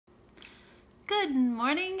Good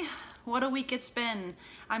morning. What a week it's been.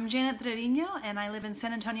 I'm Janet Trevino and I live in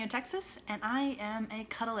San Antonio, Texas, and I am a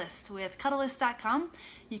Cuddlist with Cuddlist.com.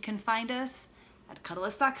 You can find us at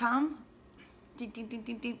Cuddlist.com.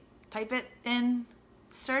 Type it in,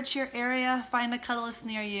 search your area, find a Cuddlist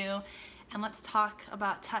near you, and let's talk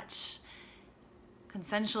about touch.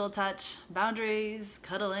 Consensual touch, boundaries,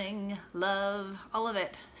 cuddling, love, all of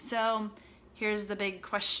it. So here's the big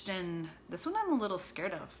question. This one I'm a little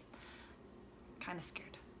scared of. Kind of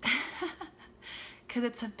scared. Because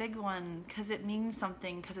it's a big one, because it means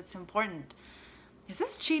something, because it's important. Is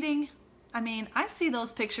this cheating? I mean, I see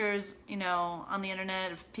those pictures, on the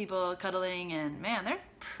internet of people cuddling, and man, they're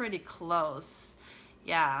pretty close.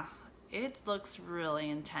 Yeah, it looks really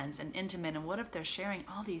intense and intimate. And what if they're sharing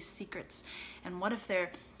all these secrets? And what if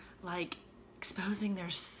they're like exposing their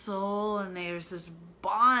soul and there's this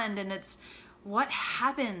bond, and it's what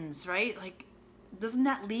happens, right? Like, doesn't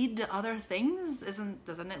that lead to other things?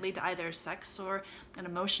 Doesn't it lead to either sex or an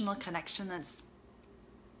emotional connection that's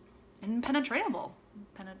impenetrable?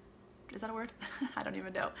 Is that a word? I don't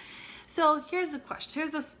even know. So here's the question.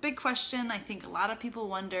 Here's this big question I think a lot of people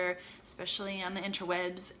wonder, especially on the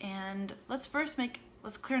interwebs. And let's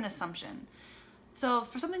clear an assumption. So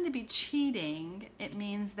for something to be cheating, it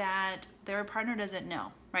means that their partner doesn't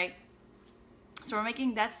know, right? So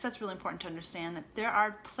that's really important to understand, that there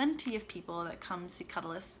are plenty of people that come see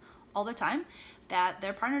Cuddlists all the time that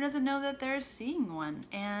their partner doesn't know that they're seeing one.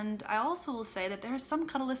 And I also will say that there are some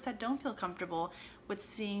Cuddlists that don't feel comfortable with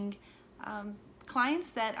seeing clients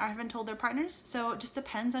that haven't told their partners. So it just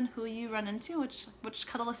depends on who you run into, which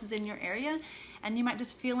Cuddlist is in your area, and you might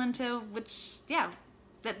just feel into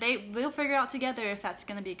that they'll figure out together if that's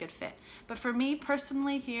going to be a good fit. But for me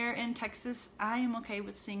personally, here in Texas, I am okay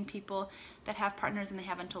with seeing people that have partners and they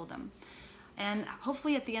haven't told them. And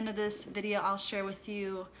hopefully at the end of this video, I'll share with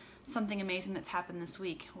you something amazing that's happened this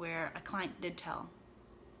week where a client did tell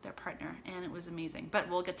their partner, and it was amazing. But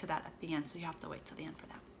we'll get to that at the end, so you have to wait till the end for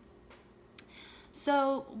that.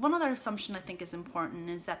 So one other assumption I think is important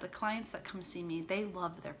is that the clients that come see me, they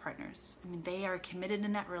love their partners. I mean, they are committed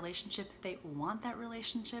in that relationship. They want that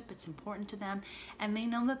relationship. It's important to them, and they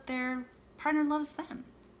know that their partner loves them,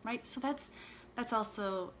 right? So that's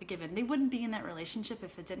also a given. They wouldn't be in that relationship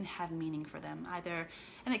if it didn't have meaning for them either.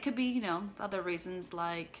 And it could be, other reasons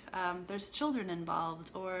like there's children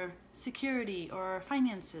involved, or security, or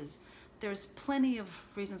finances. There's plenty of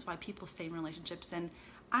reasons why people stay in relationships, and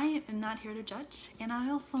I am not here to judge, and I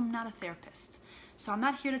also am not a therapist. So I'm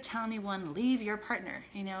not here to tell anyone, leave your partner.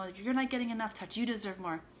 You're not getting enough touch, you deserve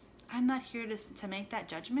more. I'm not here to make that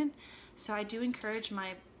judgment. So I do encourage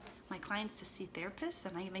my clients to see therapists,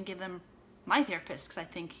 and I even give them my therapist because I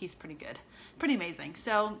think he's pretty good, pretty amazing.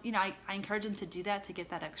 So, I encourage them to do that, to get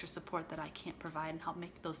that extra support that I can't provide and help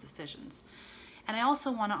make those decisions. And I also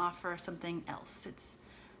want to offer something else. It's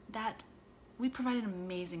that we provide an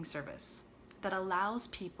amazing service that allows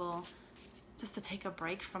people just to take a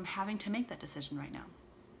break from having to make that decision right now.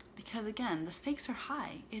 Because again, the stakes are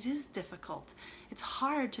high. It is difficult. It's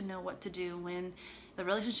hard to know what to do when the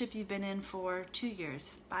relationship you've been in for 2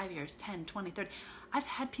 years, 5 years, 10, 20, 30. I've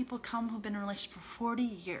had people come who've been in a relationship for 40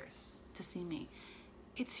 years to see me.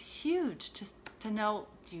 It's huge just to know,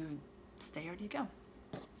 do you stay or do you go?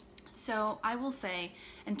 So I will say,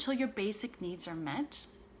 until your basic needs are met,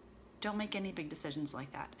 don't make any big decisions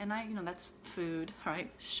like that. And that's food, right?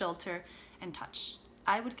 Shelter and touch.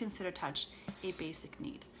 I would consider touch a basic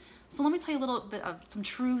need. So let me tell you a little bit of some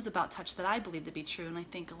truths about touch that I believe to be true. And I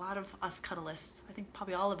think a lot of us Cuddlists, I think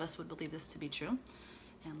probably all of us would believe this to be true.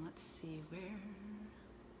 And let's see, where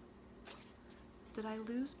did I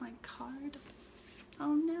lose my card?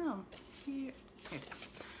 Oh no, here it is.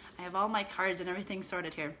 I have all my cards and everything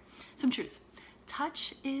sorted here. Some truths.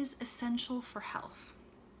 Touch is essential for health.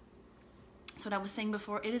 So what I was saying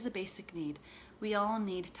before, it is a basic need. We all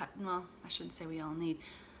need touch. Well, I shouldn't say we all need.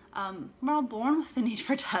 We're all born with the need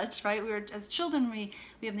for touch, right? As children, we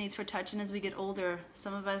have needs for touch, and as we get older,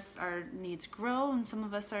 some of us, our needs grow, and some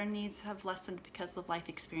of us, our needs have lessened because of life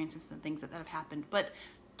experiences and things that have happened. But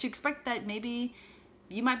to expect that maybe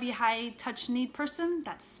you might be a high touch need person,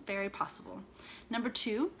 that's very possible. Number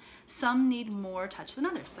two, some need more touch than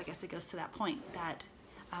others. So I guess it goes to that point that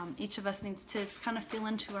each of us needs to kind of feel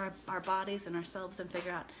into our bodies and ourselves and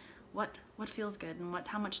figure out what feels good and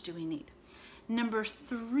how much do we need. Number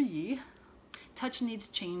three, touch needs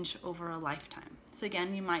change over a lifetime. So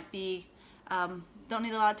again, you might be, don't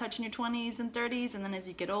need a lot of touch in your 20s and 30s, and then as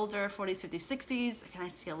you get older, 40s, 50s, 60s, I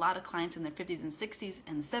see a lot of clients in their 50s and 60s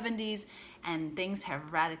and 70s, and things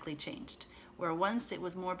have radically changed. Where once it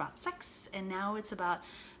was more about sex, and now it's about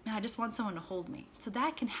man, I just want someone to hold me. So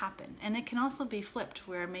that can happen. And it can also be flipped,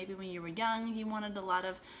 where maybe when you were young, you wanted a lot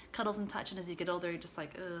of cuddles and touch, and as you get older, you're just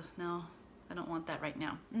like, ugh, no, I don't want that right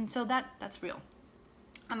now. And so that's real.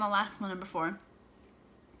 And the last one, number 4,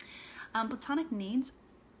 platonic needs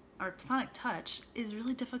or platonic touch is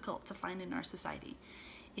really difficult to find in our society.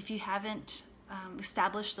 If you haven't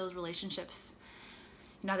established those relationships,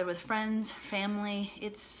 either with friends, family,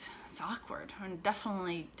 it's awkward. And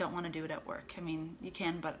definitely don't want to do it at work. I mean, you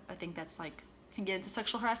can, but I think that's like, can get into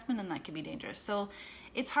sexual harassment, and that can be dangerous. So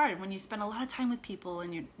it's hard when you spend a lot of time with people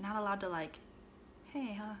and you're not allowed to like,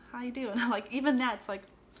 hey, how you doing? Like, even that's like,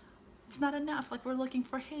 it's not enough. Like, we're looking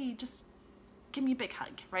for, hey, just give me a big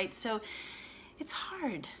hug, right? So it's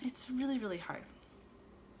hard. It's really, really hard.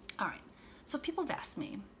 All right. So people have asked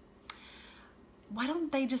me, why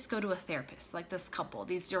don't they just go to a therapist, like this couple,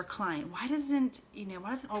 your client? Why doesn't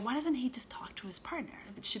he just talk to his partner?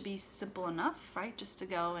 It should be simple enough, right? Just to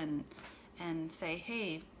go and say,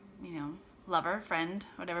 hey, lover, friend,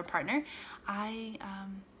 whatever, partner, I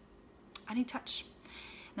need touch.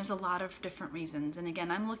 And there's a lot of different reasons. And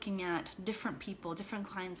again, I'm looking at different people, different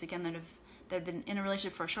clients, again, that have been in a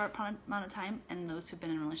relationship for a short amount of time, and those who've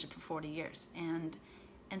been in a relationship for 40 years.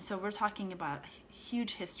 And so we're talking about a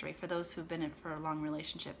huge history for those who've been in for a long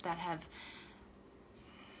relationship that have,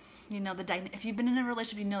 if you've been in a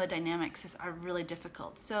relationship, the dynamics are really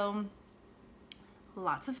difficult. So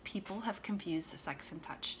lots of people have confused sex and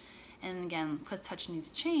touch. And again, because touch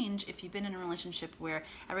needs change, if you've been in a relationship where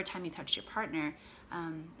every time you touched your partner,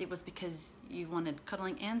 it was because you wanted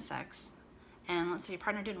cuddling and sex, and let's say your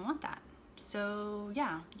partner didn't want that. So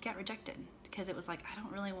yeah, you got rejected because it was like, I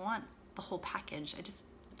don't really want the whole package.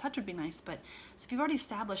 Touch would be nice. But so if you've already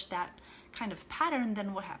established that kind of pattern,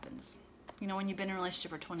 then what happens? When you've been in a relationship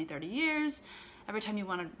for 20, 30 years, every time you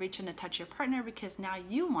want to reach in to touch your partner because now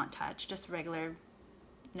you want touch, just regular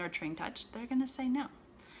nurturing touch, they're going to say no.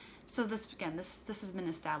 So this has been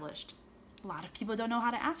established. A lot of people don't know how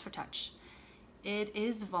to ask for touch. It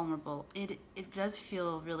is vulnerable. It does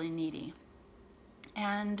feel really needy.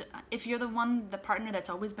 And if you're the partner that's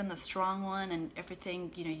always been the strong one and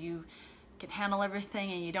everything, you can handle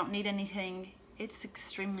everything and you don't need anything, it's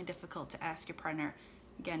extremely difficult to ask your partner,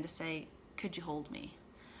 again, to say, could you hold me?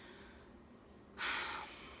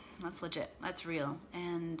 That's legit. That's real.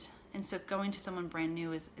 And so going to someone brand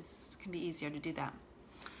new can be easier to do that.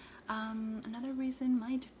 Another reason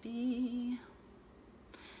might be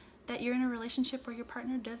that you're in a relationship where your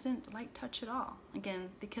partner doesn't like touch at all. Again,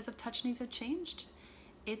 because of touch needs have changed,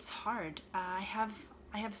 it's hard. I have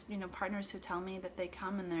partners who tell me that they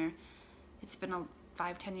come and it's been a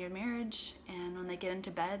 5-10 year marriage, and when they get into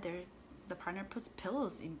bed, the partner puts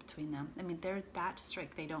pillows in between them. I mean, they're that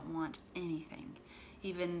strict. They don't want anything,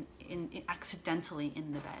 even accidentally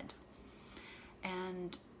in the bed.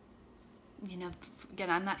 And again,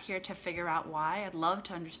 I'm not here to figure out why. I'd love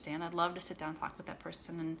to understand. I'd love to sit down and talk with that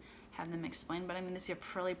person and have them explain. But I mean, these are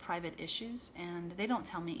really private issues, and they don't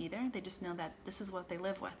tell me either. They just know that this is what they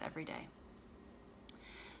live with every day.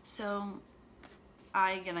 So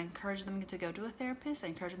I encourage them to go to a therapist. I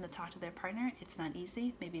encourage them to talk to their partner. It's not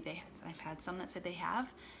easy. Maybe I've had some that say they have,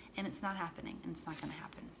 and it's not happening, and it's not going to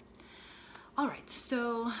happen. All right,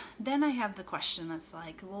 so then I have the question that's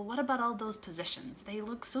like, well, what about all those positions? They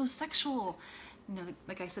look so sexual.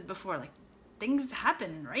 Like I said before, like things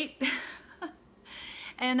happen, right?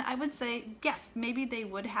 And I would say, yes, maybe they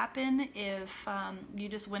would happen if you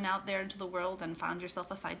just went out there into the world and found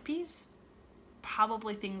yourself a side piece.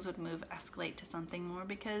 Probably things would escalate to something more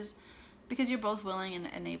because you're both willing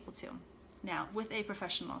and able to. Now, with a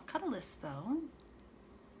professional cuddlist, though,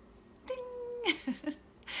 ding!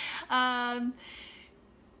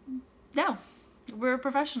 No, we're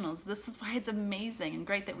professionals. This is why it's amazing and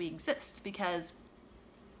great that we exist, because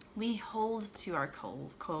we hold to our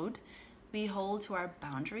code, we hold to our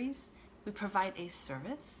boundaries, we provide a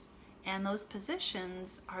service, and those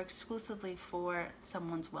positions are exclusively for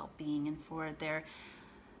someone's well-being and for they're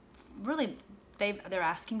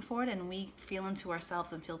asking for it, and we feel into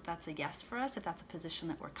ourselves and feel that's a yes for us if that's a position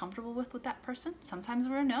that we're comfortable with that person. Sometimes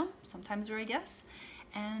we're a no, sometimes we're a yes.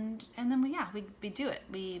 And then we do it.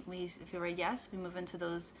 We if you're a yes, we move into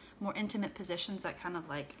those more intimate positions that kind of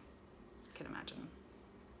like, you can imagine,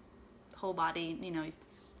 whole body,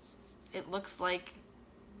 it looks like,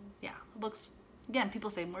 it looks, again,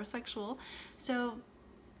 people say more sexual. So,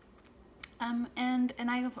 and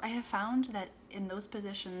I have found that in those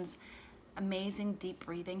positions, amazing deep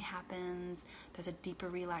breathing happens. There's a deeper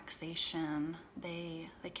relaxation. They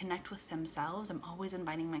connect with themselves. I'm always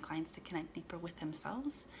inviting my clients to connect deeper with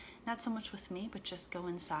themselves, not so much with me, but just go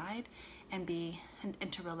inside and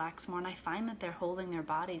to relax more. And I find that they're holding their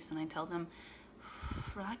bodies, and I tell them,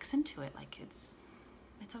 relax into it, like it's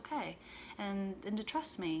okay, and to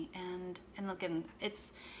trust me, and again,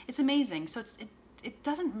 it's amazing. So it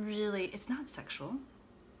doesn't really, it's not sexual.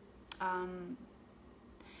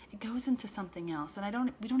 It goes into something else,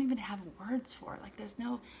 and we don't even have words for it. Like, there's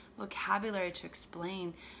no vocabulary to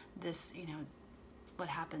explain this, what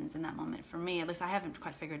happens in that moment. For me, at least, I haven't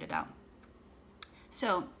quite figured it out.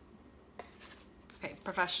 So, okay,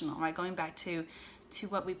 professional, right? Going back to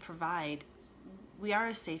what we provide, we are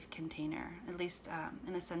a safe container, at least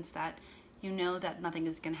in the sense that that nothing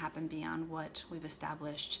is going to happen beyond what we've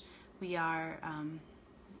established. We are,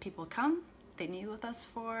 people come, they meet with us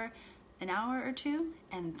for an hour or two,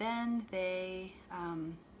 and then they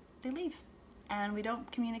leave. And we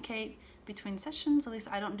don't communicate between sessions. At least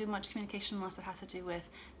I don't do much communication unless it has to do with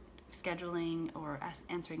scheduling or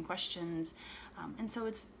answering questions. And so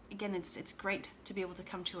it's great to be able to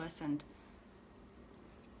come to us and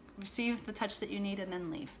receive the touch that you need and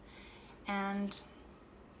then leave. And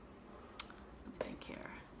let me think here.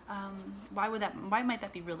 Why might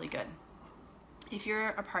that be really good? If you're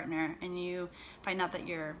a partner and you find out that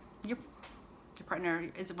your partner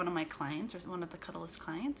is one of my clients or one of the Cuddlist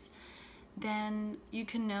clients, then you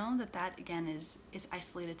can know that again is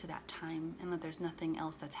isolated to that time, and that there's nothing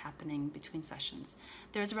else that's happening between sessions.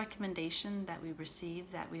 There's a recommendation that we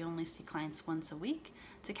receive that we only see clients once a week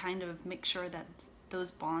to kind of make sure that those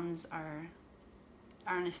bonds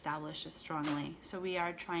aren't established as strongly. So we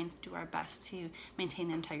are trying to do our best to maintain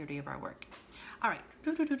the integrity of our work. All right,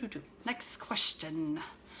 next question.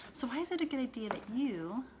 So why is it a good idea that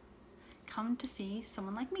you come to see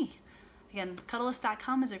someone like me? Again,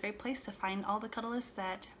 Cuddlist.com is a great place to find all the Cuddlists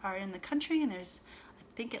that are in the country, and there's, I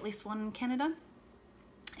think, at least one in Canada.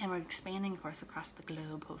 And we're expanding, of course, across the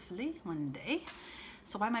globe, hopefully, one day.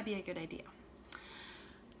 So why might be a good idea?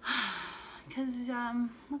 Because,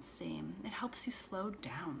 let's see, it helps you slow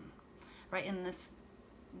down, right? In this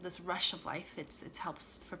rush of life, it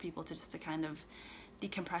helps for people to kind of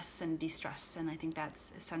decompress and de-stress, and I think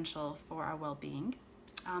that's essential for our well-being.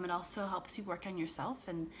 It also helps you work on yourself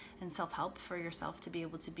and self-help for yourself to be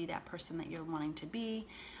able to be that person that you're wanting to be,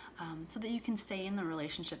 so that you can stay in the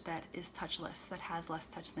relationship that is touchless, that has less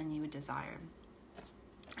touch than you would desire.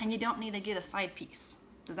 And you don't need to get a side piece.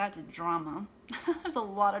 That's a drama. There's a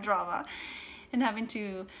lot of drama in having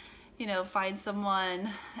to, find someone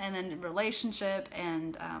and then relationship,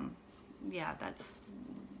 and yeah, that's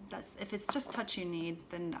if it's just touch you need,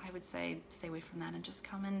 then I would say stay away from that and just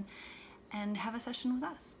come in and have a session with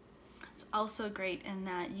us. It's also great in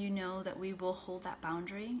that that we will hold that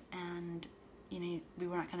boundary, and we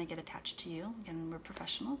were not going to get attached to you. Again, we're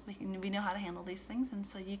professionals. We know how to handle these things, and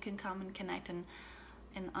so you can come and connect and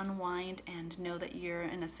unwind and know that you're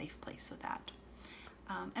in a safe place with that.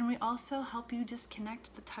 And we also help you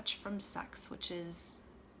disconnect the touch from sex, which is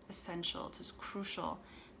essential, it's crucial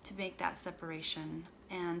to make that separation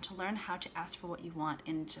and to learn how to ask for what you want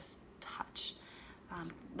in just touch.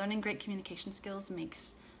 Learning great communication skills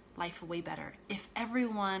makes life way better. If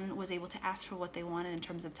everyone was able to ask for what they wanted in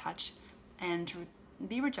terms of touch and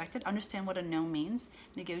be rejected, understand what a no means,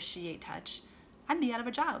 negotiate touch, I'd be out of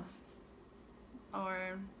a job.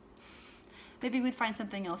 Or maybe we'd find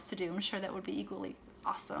something else to do. I'm sure that would be equally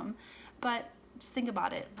awesome. But just think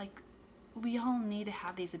about it. Like, we all need to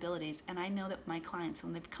have these abilities, and I know that my clients,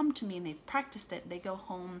 when they've come to me and they've practiced it, they go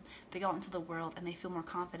home, they go out into the world, and they feel more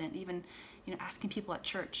confident. Even asking people at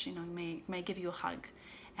church, may give you a hug,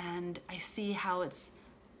 and I see how it's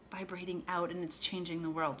vibrating out and it's changing the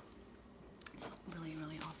world. It's really,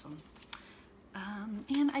 really awesome.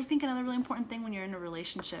 And I think another really important thing when you're in a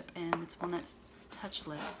relationship, and it's one that's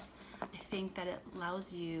touchless, I think that it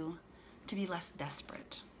allows you to be less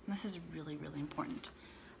desperate. And this is really, really important.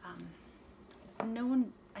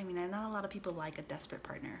 Not a lot of people like a desperate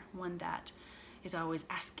partner, one that is always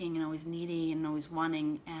asking and always needy and always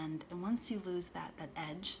wanting. And once you lose that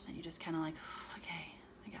edge, that you just kind of like, okay,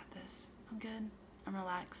 I got this, I'm good, I'm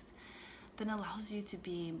relaxed, then it allows you to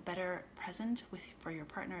be better present for your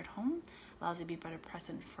partner at home, allows you to be better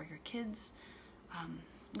present for your kids,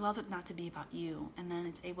 allows it not to be about you, and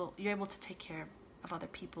then you're able to take care of other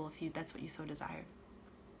people if that's what you so desire.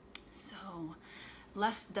 So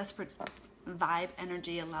less desperate vibe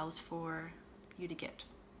energy allows for you to get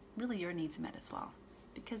really your needs met as well,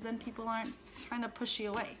 because then people aren't trying to push you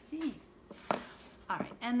away. All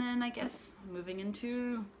right, and then I guess moving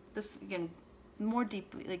into this again more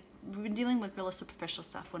deeply, like we've been dealing with really superficial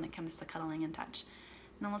stuff when it comes to cuddling and touch.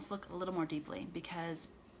 Now let's look a little more deeply, because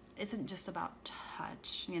it isn't just about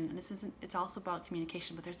touch, and it's also about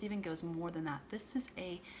communication, but there's even goes more than that. This is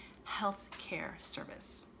a healthcare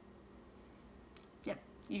service. Yep,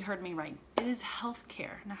 you heard me right. It is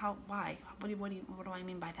healthcare. Now, why? What do I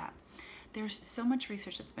mean by that? There's so much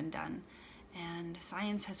research that's been done, and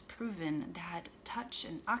science has proven that touch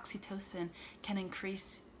and oxytocin can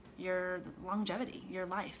increase your longevity, your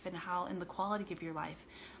life, and the quality of your life.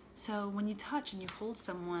 So when you touch and you hold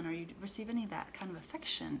someone or you receive any of that kind of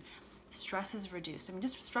affection, stress is reduced. I mean,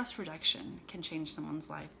 just stress reduction can change someone's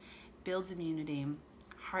life, builds immunity,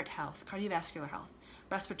 heart health, cardiovascular health,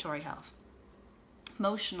 respiratory health,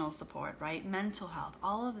 emotional support, right? Mental health,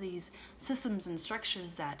 all of these systems and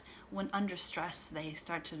structures that when under stress, they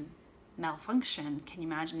start to malfunction. Can you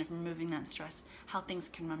imagine if removing that stress, how things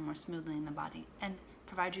can run more smoothly in the body and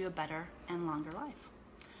provide you a better and longer life?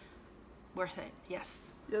 Worth it.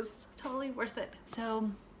 Yes, totally worth it. So,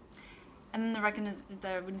 and then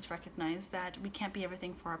we need to recognize that we can't be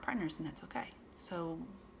everything for our partners, and that's okay. So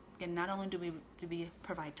again, not only do we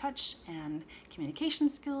provide touch and communication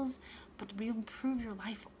skills, but we improve your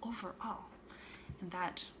life overall. And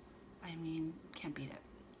that, I mean, can't beat it.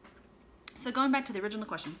 So going back to the original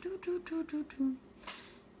question,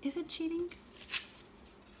 is it cheating?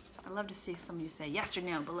 I'd love to see some of you say yes or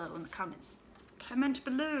no below in the comments. Comment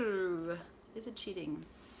below. Is it cheating?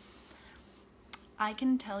 I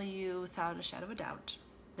can tell you without a shadow of a doubt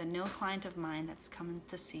that no client of mine that's coming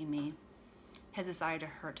to see me has desire to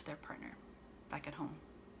hurt their partner back at home.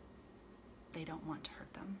 They don't want to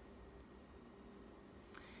hurt them.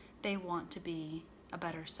 They want to be a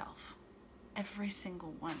better self. Every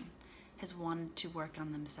single one has wanted to work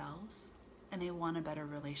on themselves, and they want a better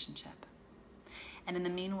relationship. And in the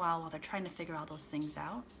meanwhile, while they're trying to figure all those things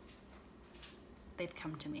out, they've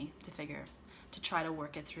come to me to try to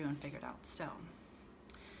work it through and figure it out. So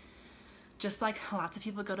just like lots of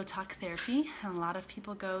people go to talk therapy and a lot of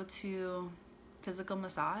people go to physical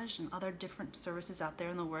massage and other different services out there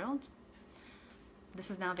in the world,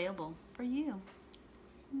 this is now available for you.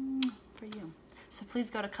 So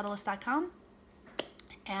please go to Cuddlist.com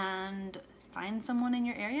and find someone in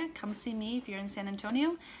your area. Come see me if you're in San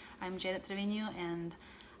Antonio. I'm Janet Trevino, and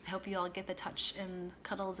I hope you all get the touch and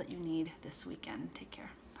cuddles that you need this weekend. Take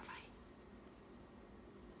care.